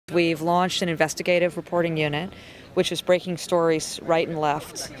We've launched an investigative reporting unit, which is breaking stories right and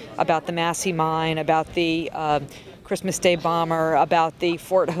left about the Massey mine, about the Christmas Day bomber, about the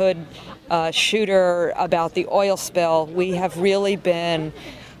Fort Hood shooter, about the oil spill. We have really been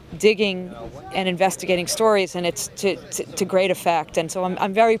digging and investigating stories, and it's to great effect. And so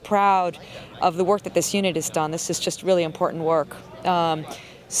I'm very proud of the work that this unit has done. This is just really important work.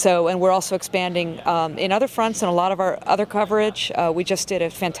 And we're also expanding in other fronts and a lot of our other coverage. We just did a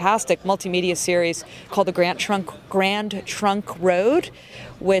fantastic multimedia series called The Grand Trunk Road,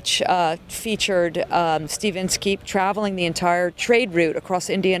 which featured Steve Inskeep traveling the entire trade route across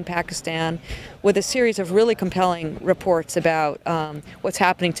India and Pakistan with a series of really compelling reports about what's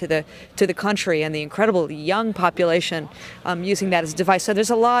happening to the country and the incredible young population using that as a device. So there's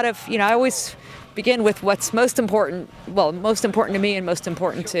a lot of, I always begin with what's most important to me and most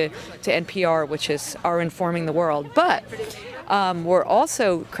important to NPR, which is our informing the world. But we're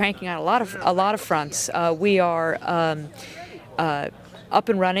also cranking out a lot of fronts. We are up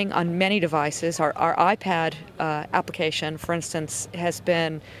and running on many devices. Our iPad application, for instance, has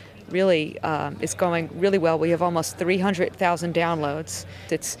been really is going really well. We have almost 300,000 downloads.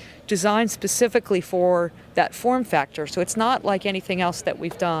 It's designed specifically for that form factor, so it's not like anything else that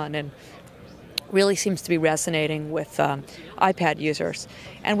we've done, and really seems to be resonating with iPad users.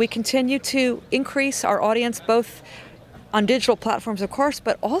 And we continue to increase our audience both on digital platforms, of course,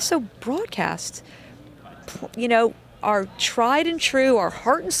 but also broadcast. Our tried and true, our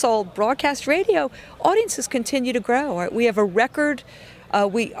heart and soul broadcast radio audiences continue to grow. We have a record,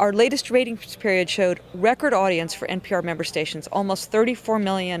 our latest ratings period showed record audience for NPR member stations, almost 34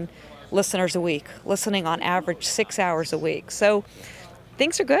 million listeners a week, listening on average 6 hours a week. So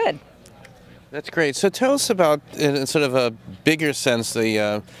things are good. That's great. So tell us about, in sort of a bigger sense,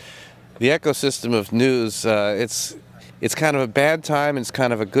 the ecosystem of news. It's kind of a bad time, it's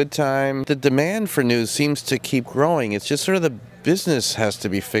kind of a good time. The demand for news seems to keep growing. It's just sort of the business has to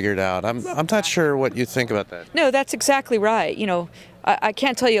be figured out. I'm not sure what you think about that. No, that's exactly right. I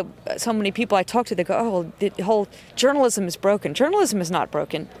can't tell you so many people I talk to that go, oh, the whole journalism is broken. Journalism is not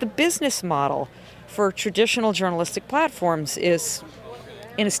broken. The business model for traditional journalistic platforms is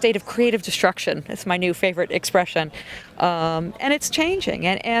in a state of creative destruction. That's my new favorite expression. And it's changing.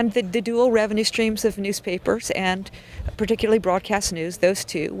 And the dual revenue streams of newspapers and particularly broadcast news, those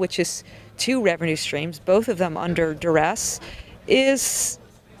two, which is two revenue streams, both of them under duress, is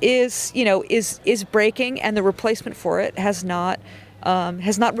breaking, and the replacement for it has not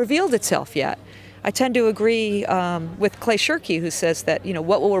revealed itself yet. I tend to agree with Clay Shirky, who says that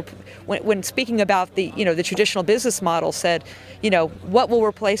when speaking about the traditional business model, said what will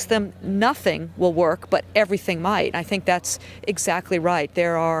replace them? Nothing will work, but everything might. And I think that's exactly right.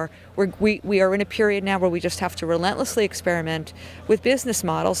 We are in a period now where we just have to relentlessly experiment with business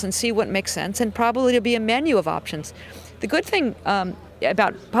models and see what makes sense, and probably there'll be a menu of options. The good thing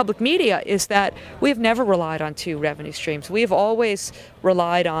about public media is that we have never relied on two revenue streams. We have always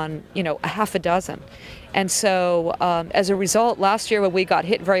relied on, a half a dozen. And so as a result, last year when we got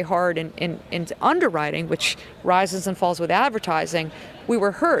hit very hard in underwriting, which rises and falls with advertising, we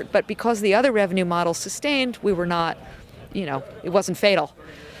were hurt. But because the other revenue models sustained, we were not, it wasn't fatal.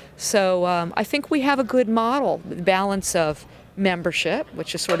 So I think we have a good model, the balance of membership,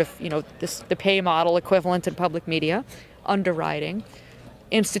 which is sort of, the pay model equivalent in public media, underwriting,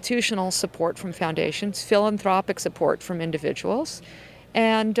 institutional support from foundations, philanthropic support from individuals,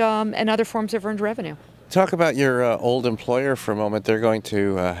 and other forms of earned revenue. Talk about your old employer for a moment. They're going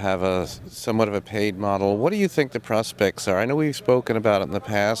to have somewhat of a paid model. What do you think the prospects are? I know we've spoken about it in the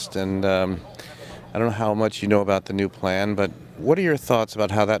past, and I don't know how much you know about the new plan, but what are your thoughts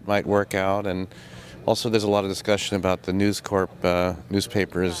about how that might work out? And also there's a lot of discussion about the News Corp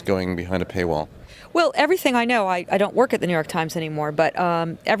newspapers going behind a paywall. Well, everything I know, I don't work at the New York Times anymore, but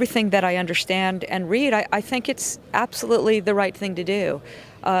everything that I understand and read, I think it's absolutely the right thing to do.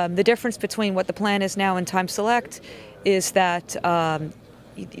 The difference between what the plan is now and Times Select is that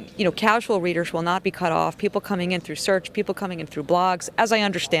casual readers will not be cut off. People coming in through search, people coming in through blogs, as I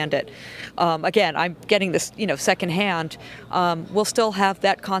understand it. Again, I'm getting this, secondhand. We'll still have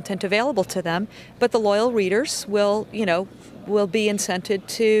that content available to them, but the loyal readers will be incented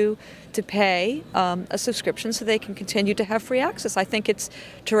to pay a subscription so they can continue to have free access. I think it's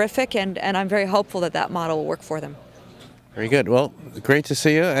terrific, and I'm very hopeful that that model will work for them. Very good. Well, great to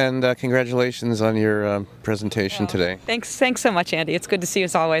see you, and congratulations on your presentation today. Thanks so much, Andy. It's good to see you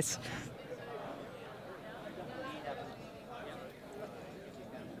as always.